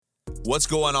What's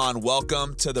going on?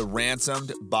 Welcome to the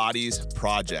Ransomed Bodies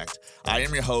Project. I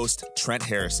am your host, Trent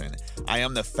Harrison. I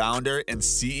am the founder and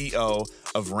CEO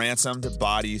of Ransomed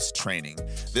Bodies Training.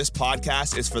 This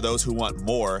podcast is for those who want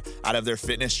more out of their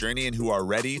fitness journey and who are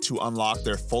ready to unlock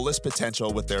their fullest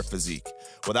potential with their physique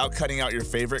without cutting out your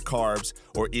favorite carbs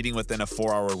or eating within a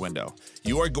 4-hour window.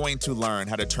 You are going to learn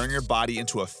how to turn your body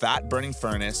into a fat-burning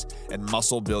furnace and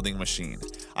muscle-building machine.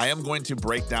 I am going to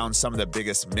break down some of the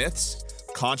biggest myths,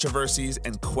 controversies,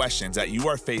 and questions that you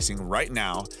are facing right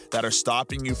now that are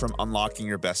stopping you from unlocking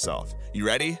your best self. You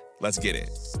ready? Let's get it.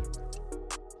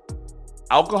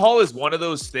 Alcohol is one of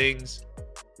those things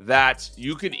that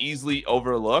you can easily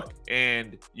overlook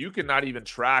and you cannot even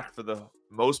track for the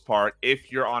most part if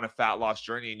you're on a fat loss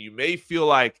journey. And you may feel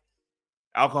like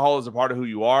alcohol is a part of who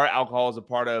you are. Alcohol is a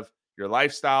part of your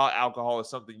lifestyle. Alcohol is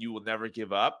something you will never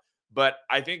give up. But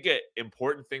I think an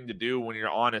important thing to do when you're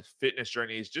on a fitness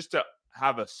journey is just to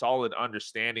have a solid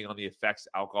understanding on the effects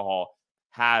alcohol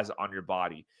has on your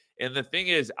body. And the thing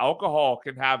is, alcohol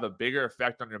can have a bigger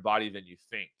effect on your body than you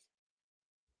think.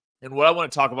 And what I want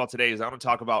to talk about today is I want to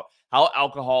talk about how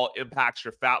alcohol impacts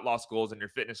your fat loss goals and your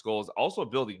fitness goals, also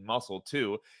building muscle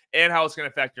too, and how it's going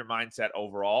to affect your mindset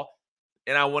overall.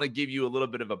 And I want to give you a little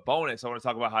bit of a bonus. I want to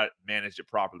talk about how to manage it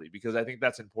properly, because I think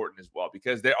that's important as well,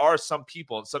 because there are some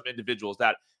people and some individuals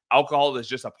that alcohol is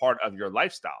just a part of your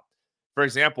lifestyle. For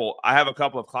example, I have a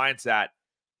couple of clients that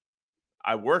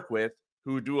I work with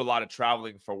who do a lot of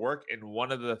traveling for work. And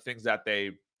one of the things that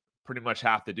they pretty much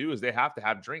have to do is they have to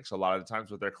have drinks a lot of the times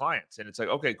with their clients. And it's like,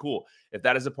 okay, cool. If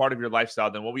that is a part of your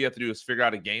lifestyle, then what we have to do is figure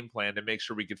out a game plan to make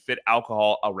sure we can fit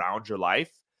alcohol around your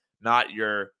life, not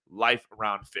your life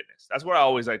around fitness. That's what I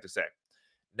always like to say.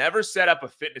 Never set up a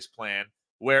fitness plan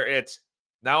where it's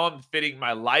now I'm fitting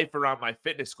my life around my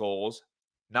fitness goals,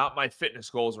 not my fitness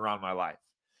goals around my life.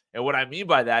 And what I mean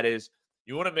by that is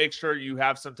you want to make sure you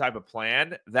have some type of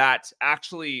plan that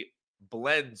actually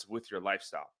blends with your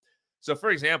lifestyle. So for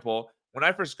example, when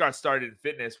I first got started in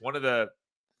fitness, one of the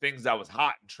things that was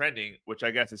hot and trending, which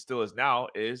I guess it still is now,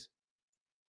 is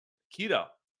keto.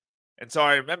 And so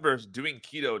I remember doing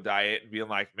keto diet and being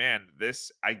like, man,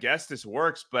 I guess this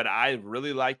works, but I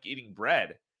really like eating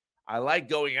bread. I like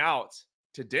going out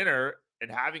to dinner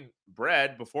and having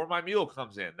bread before my meal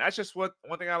comes in. That's just one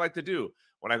thing I like to do.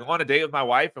 When I go on a date with my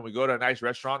wife and we go to a nice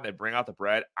restaurant and they bring out the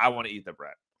bread, I want to eat the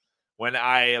bread. When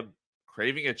I am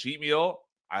craving a cheat meal,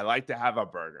 I like to have a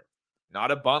burger, not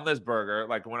a bunless burger.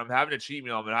 Like when I'm having a cheat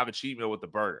meal, I'm going to have a cheat meal with the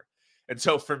burger. And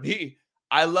so for me,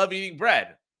 I love eating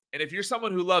bread. And if you're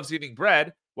someone who loves eating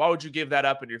bread, why would you give that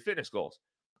up in your fitness goals?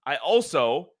 I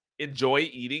also enjoy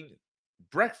eating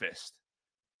breakfast.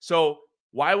 So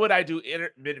why would I do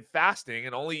intermittent fasting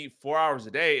and only eat 4 hours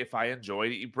a day if I enjoy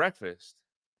to eat breakfast?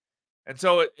 And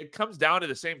so it comes down to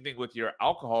the same thing with your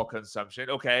alcohol consumption.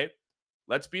 Okay,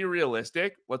 let's be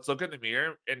realistic. Let's look in the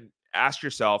mirror and ask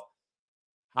yourself,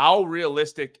 how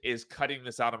realistic is cutting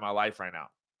this out of my life right now?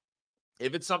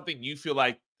 If it's something you feel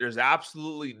like there's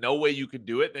absolutely no way you can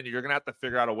do it, then you're going to have to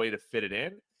figure out a way to fit it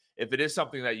in. If it is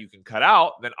something that you can cut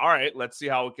out, then all right, let's see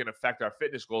how it can affect our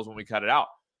fitness goals when we cut it out.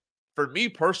 For me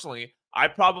personally, I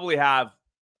probably have,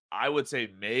 I would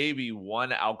say maybe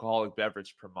one alcoholic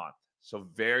beverage per month. So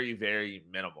very, very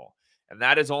minimal. And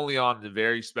that is only on the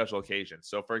very special occasions.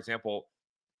 So for example,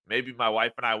 maybe my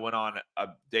wife and I went on a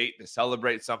date to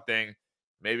celebrate something.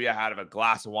 Maybe I had a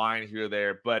glass of wine here or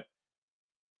there. But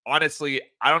honestly,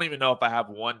 I don't even know if I have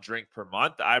one drink per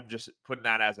month. I'm just putting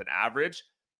that as an average.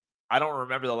 I don't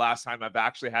remember the last time I've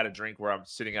actually had a drink where I'm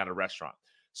sitting at a restaurant.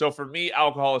 So for me,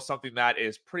 alcohol is something that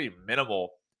is pretty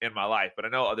minimal in my life, but I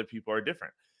know other people are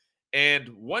different. And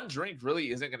one drink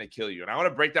really isn't going to kill you. And I want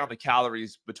to break down the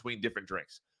calories between different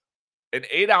drinks. An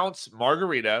 8-ounce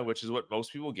margarita, which is what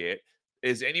most people get,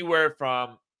 is anywhere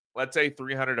from, let's say,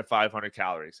 300 to 500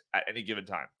 calories at any given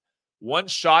time. One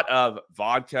shot of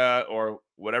vodka or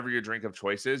whatever your drink of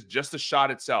choice is, just the shot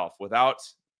itself without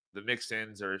the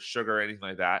mix-ins or sugar or anything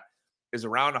like that, is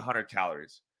around 100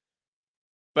 calories.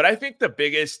 But I think the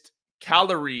biggest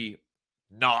calorie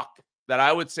knock that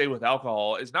I would say with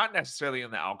alcohol is not necessarily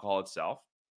in the alcohol itself.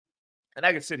 And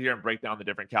I could sit here and break down the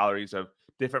different calories of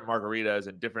different margaritas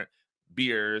and different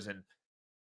beers and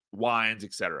wines,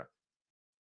 etc.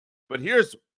 But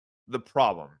here's the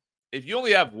problem. If you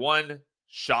only have one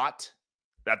shot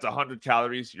that's 100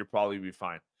 calories, you'll probably be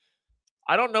fine.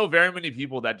 I don't know very many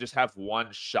people that just have one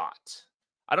shot.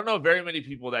 I don't know very many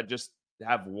people that just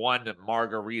have one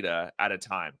margarita at a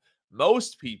time.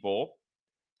 Most people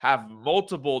have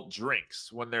multiple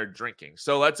drinks when they're drinking.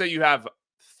 So let's say you have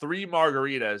 3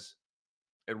 margaritas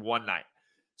in one night.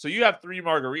 So you have 3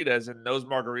 margaritas, and those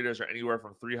margaritas are anywhere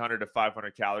from 300 to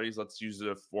 500 calories. Let's use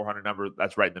the 400 number.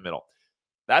 That's right in the middle.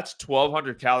 That's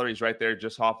 1,200 calories right there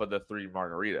just off of the 3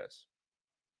 margaritas.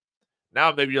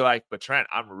 Now maybe you're like, but Trent,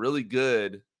 I'm really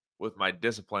good with my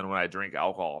discipline when I drink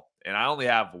alcohol, and I only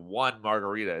have 1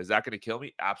 margarita. Is that going to kill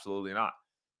me? Absolutely not.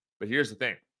 But here's the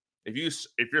thing. If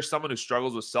you're someone who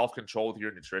struggles with self-control with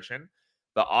your nutrition,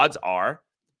 the odds are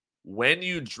when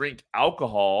you drink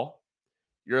alcohol,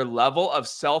 your level of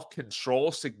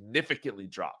self-control significantly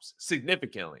drops.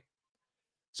 Significantly.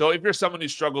 So if you're someone who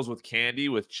struggles with candy,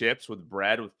 with chips, with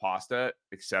bread, with pasta,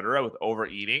 etc., with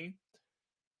overeating,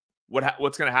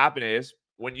 what's going to happen is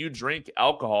when you drink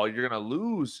alcohol, you're going to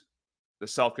lose the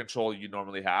self-control you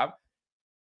normally have.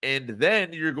 And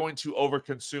then you're going to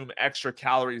overconsume extra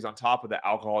calories on top of the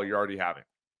alcohol you're already having.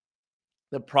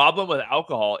 The problem with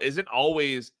alcohol isn't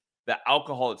always the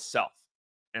alcohol itself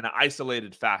in an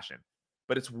isolated fashion,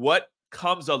 but it's what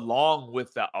comes along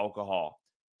with the alcohol.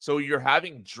 So you're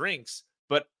having drinks,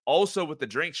 but also with the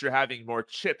drinks, you're having more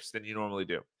chips than you normally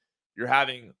do. You're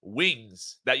having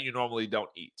wings that you normally don't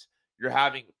eat. You're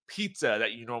having pizza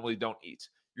that you normally don't eat.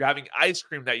 You're having ice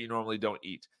cream that you normally don't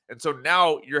eat. And so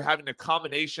now you're having a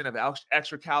combination of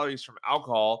extra calories from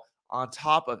alcohol on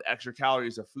top of extra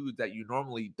calories of food that you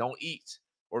normally don't eat,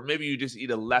 or maybe you just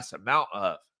eat a less amount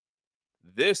of.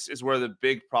 This is where the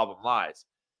big problem lies.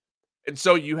 And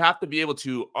so you have to be able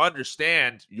to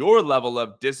understand your level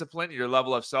of discipline, your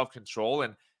level of self-control,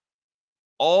 and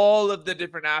all of the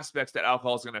different aspects that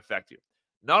alcohol is going to affect you.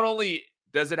 Not only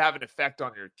does it have an effect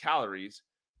on your calories,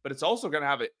 but it's also going to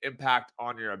have an impact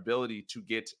on your ability to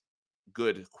get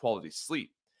good quality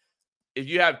sleep. If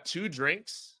you have 2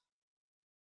 drinks,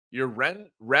 your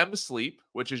REM sleep,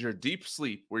 which is your deep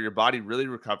sleep where your body really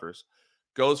recovers,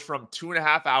 goes from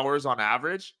 2.5 hours on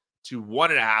average to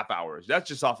 1.5 hours. That's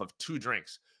just off of 2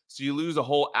 drinks. So you lose a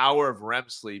whole hour of REM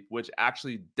sleep, which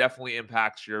actually definitely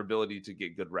impacts your ability to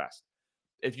get good rest.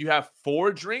 If you have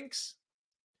 4 drinks,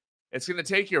 it's going to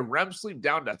take your REM sleep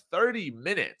down to 30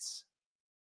 minutes.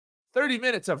 30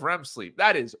 minutes of REM sleep.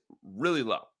 That is really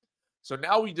low. So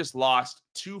now we just lost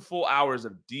 2 full hours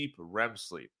of deep REM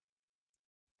sleep.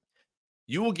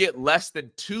 You will get less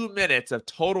than 2 minutes of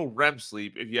total REM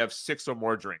sleep if you have 6 or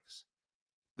more drinks.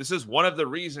 This is one of the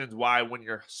reasons why when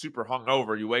you're super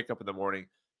hungover, you wake up in the morning,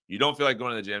 you don't feel like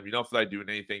going to the gym, you don't feel like doing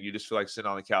anything, you just feel like sitting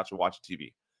on the couch and watching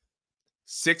TV.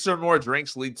 6 or more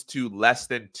drinks leads to less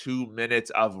than 2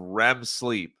 minutes of REM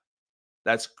sleep.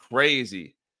 That's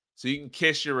crazy. So you can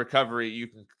kiss your recovery, you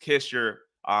can kiss your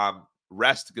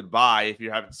rest goodbye if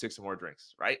you're having 6 or more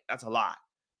drinks, right? That's a lot,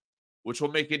 which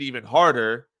will make it even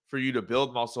harder for you to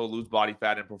build muscle, lose body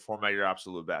fat, and perform at your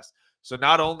absolute best. So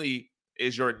not only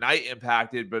is your night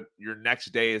impacted, but your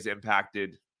next day is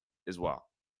impacted as well.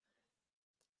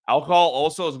 Alcohol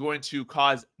also is going to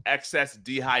cause excess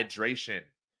dehydration.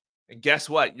 And guess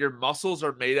what? Your muscles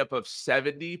are made up of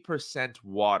 70%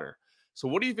 water. So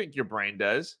what do you think your brain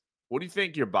does? What do you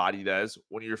think your body does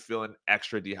when you're feeling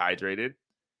extra dehydrated?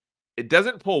 It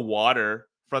doesn't pull water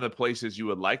from the places you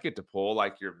would like it to pull,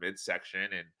 like your midsection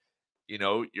and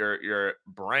your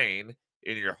brain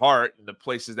in your heart and the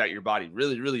places that your body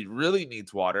really, really, really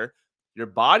needs water. Your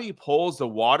body pulls the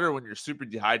water when you're super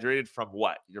dehydrated from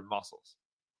what? Your muscles.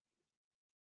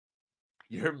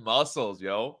 Your muscles,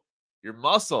 yo. Your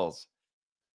muscles.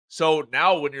 So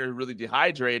now when you're really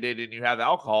dehydrated and you have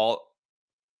alcohol,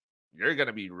 you're going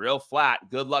to be real flat.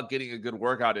 Good luck getting a good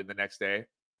workout in the next day.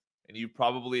 And you've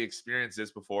probably experienced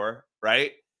this before,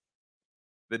 right?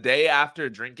 The day after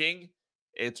drinking,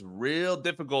 it's real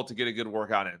difficult to get a good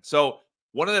workout in. So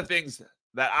one of the things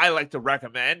that I like to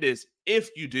recommend is if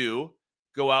you do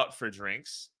go out for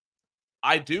drinks,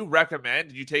 I do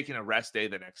recommend you taking a rest day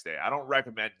the next day. I don't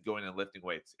recommend going and lifting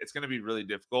weights. It's going to be really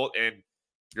difficult, and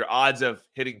your odds of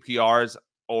hitting PRs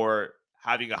or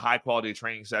having a high quality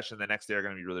training session the next day are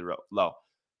going to be really low.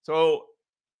 So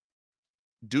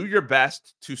do your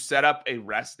best to set up a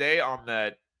rest day on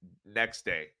the next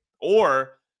day,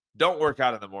 or don't work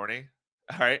out in the morning.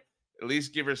 All right. At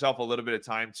least give yourself a little bit of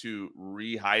time to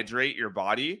rehydrate your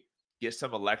body, get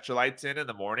some electrolytes in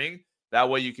the morning. That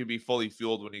way you can be fully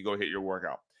fueled when you go hit your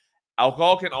workout.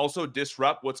 Alcohol can also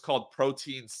disrupt what's called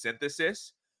protein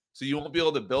synthesis. So you won't be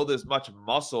able to build as much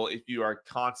muscle if you are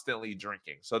constantly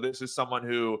drinking. So this is someone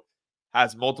who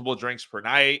has multiple drinks per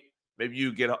night. Maybe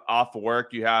you get off of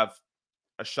work, you have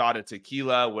a shot of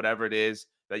tequila, whatever it is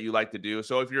that you like to do.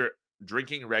 So if you're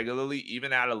drinking regularly,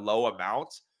 even at a low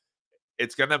amount,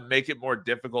 it's going to make it more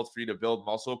difficult for you to build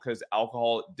muscle because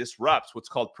alcohol disrupts what's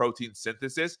called protein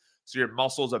synthesis. So your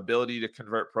muscle's ability to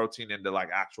convert protein into like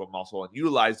actual muscle and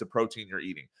utilize the protein you're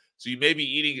eating. So you may be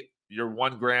eating your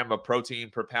 1 gram of protein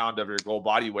per pound of your goal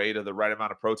body weight or the right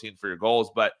amount of protein for your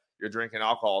goals, but you're drinking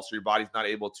alcohol, so your body's not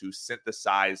able to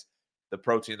synthesize the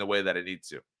protein the way that it needs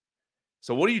to.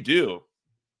 So what do you do?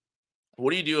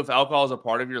 What do you do if alcohol is a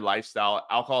part of your lifestyle?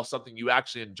 Alcohol is something you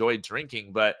actually enjoy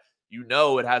drinking, but you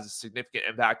know it has a significant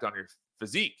impact on your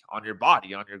physique, on your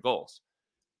body, on your goals.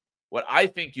 What I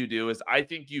think you do is I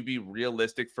think you be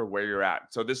realistic for where you're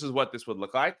at. So this is what this would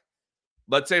look like.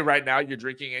 Let's say right now you're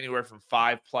drinking anywhere from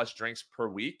 5+ drinks per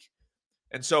week.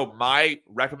 And so my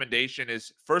recommendation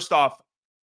is, first off,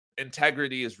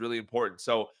 integrity is really important.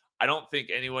 So I don't think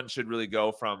anyone should really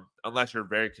go from, unless you're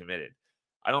very committed,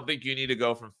 I don't think you need to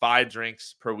go from 5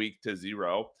 drinks per week to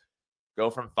 0. Go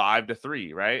from 5 to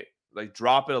 3, right? Like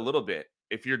drop it a little bit.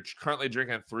 If you're currently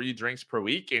drinking 3 drinks per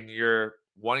week and you're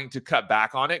wanting to cut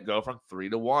back on it, go from 3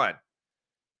 to 1.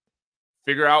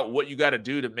 Figure out what you got to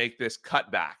do to make this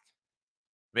cut back.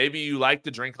 Maybe you like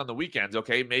to drink on the weekends.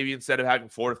 Okay. Maybe instead of having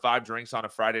 4 to 5 drinks on a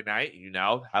Friday night, you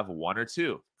now have 1 or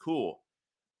 2. Cool.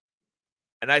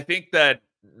 And I think that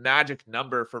magic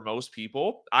number for most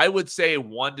people, I would say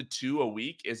 1 to 2 a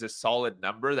week is a solid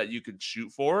number that you could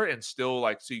shoot for and still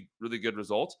like see really good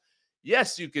results.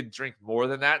 Yes, you could drink more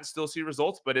than that and still see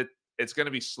results, but it's going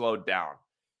to be slowed down.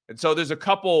 And so there's a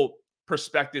couple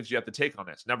perspectives you have to take on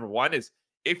this. Number one is,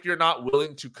 if you're not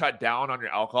willing to cut down on your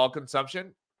alcohol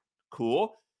consumption,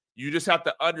 cool. You just have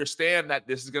to understand that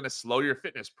this is going to slow your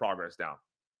fitness progress down.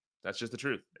 That's just the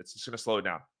truth. It's just going to slow it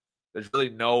down. There's really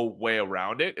no way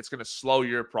around it. It's going to slow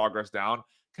your progress down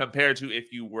compared to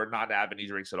if you were not to have any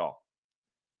drinks at all.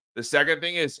 The second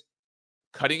thing is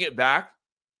cutting it back.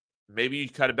 Maybe you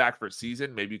cut it back for a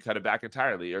season. Maybe you cut it back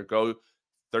entirely, or go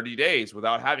 30 days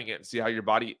without having it and see how your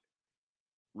body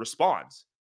responds.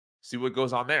 See what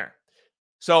goes on there.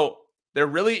 So there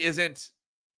really isn't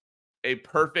a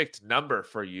perfect number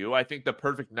for you. I think the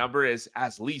perfect number is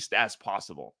as least as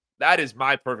possible. That is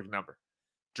my perfect number.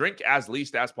 Drink as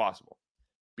least as possible,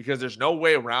 because there's no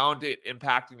way around it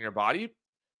impacting your body,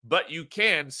 but you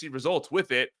can see results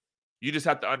with it. You just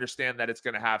have to understand that it's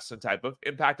going to have some type of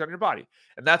impact on your body.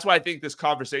 And that's why I think this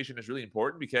conversation is really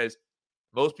important, because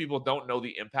most people don't know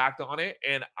the impact on it.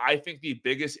 And I think the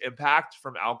biggest impact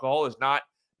from alcohol is not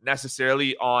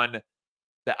necessarily on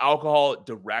the alcohol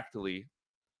directly,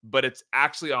 but it's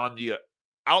actually on the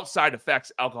outside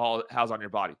effects alcohol has on your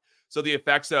body. So the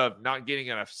effects of not getting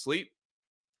enough sleep,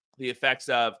 the effects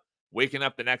of waking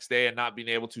up the next day and not being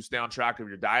able to stay on track of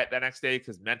your diet that next day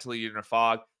because mentally you're in a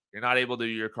fog, you're not able to do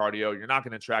your cardio, you're not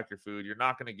going to track your food, you're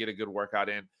not going to get a good workout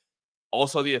in.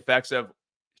 Also the effects of,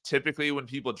 typically when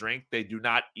people drink, they do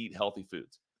not eat healthy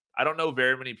foods. I don't know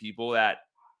very many people that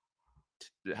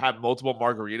have multiple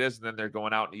margaritas and then they're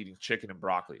going out and eating chicken and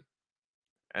broccoli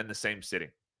in the same sitting.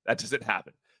 That doesn't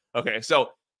happen. Okay,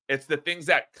 so it's the things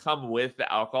that come with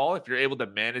the alcohol. If you're able to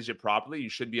manage it properly, you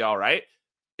should be all right.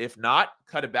 If not,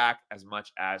 cut it back as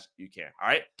much as you can. All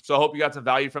right. So I hope you got some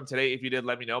value from today. If you did,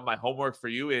 let me know. My homework for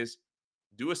you is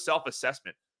do a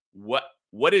self-assessment.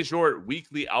 What is your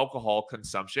weekly alcohol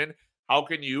consumption? How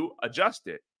can you adjust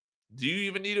it? Do you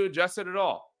even need to adjust it at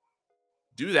all?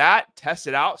 Do that, test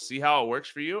it out, see how it works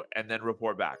for you, and then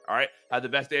report back. All right. Have the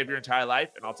best day of your entire life,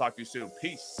 and I'll talk to you soon.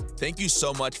 Peace. Thank you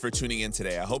so much for tuning in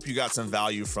today. I hope you got some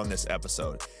value from this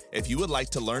episode. If you would like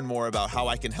to learn more about how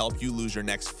I can help you lose your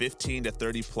next 15 to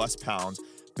 30 plus pounds,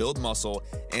 build muscle,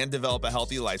 and develop a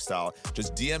healthy lifestyle,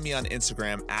 just DM me on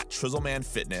Instagram at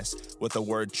TrizzlemanFitness with the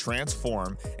word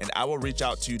transform, and I will reach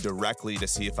out to you directly to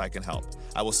see if I can help.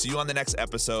 I will see you on the next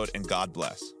episode, and God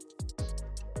bless.